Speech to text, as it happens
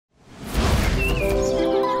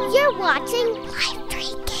watching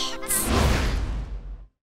Lifetree Kids.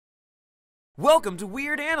 Welcome to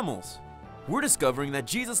Weird Animals. We're discovering that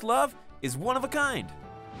Jesus' love is one of a kind.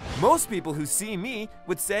 Most people who see me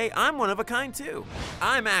would say I'm one of a kind too.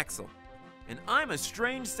 I'm Axl, and I'm a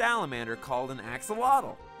strange salamander called an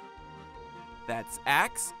axolotl. That's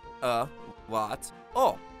Axolotl.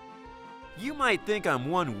 You might think I'm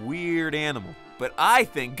one weird animal, but I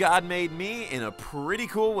think God made me in a pretty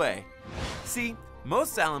cool way. See,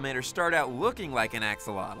 most salamanders start out looking like an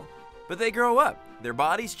axolotl, but they grow up, their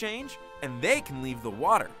bodies change, and they can leave the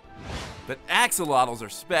water. But axolotls are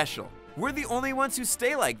special. We're the only ones who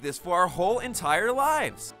stay like this for our whole entire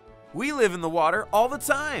lives. We live in the water all the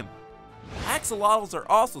time. Axolotls are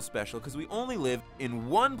also special because we only live in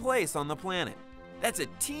one place on the planet. That's a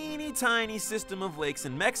teeny tiny system of lakes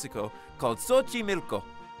in Mexico called Xochimilco.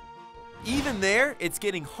 Even there, it's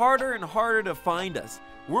getting harder and harder to find us.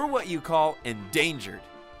 We're what you call endangered.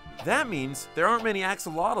 That means there aren't many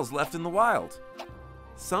axolotls left in the wild.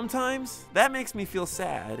 Sometimes that makes me feel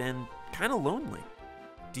sad and kind of lonely.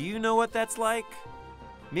 Do you know what that's like?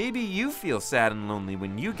 Maybe you feel sad and lonely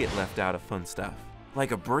when you get left out of fun stuff,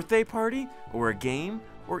 like a birthday party or a game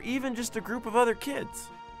or even just a group of other kids.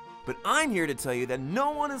 But I'm here to tell you that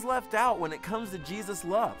no one is left out when it comes to Jesus'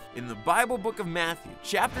 love. In the Bible book of Matthew,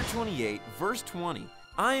 chapter 28, verse 20,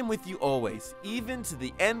 I am with you always, even to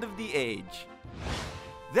the end of the age.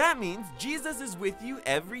 That means Jesus is with you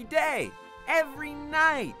every day, every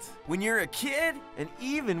night, when you're a kid and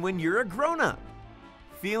even when you're a grown-up.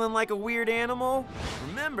 Feeling like a weird animal?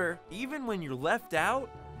 Remember, even when you're left out,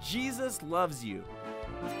 Jesus loves you.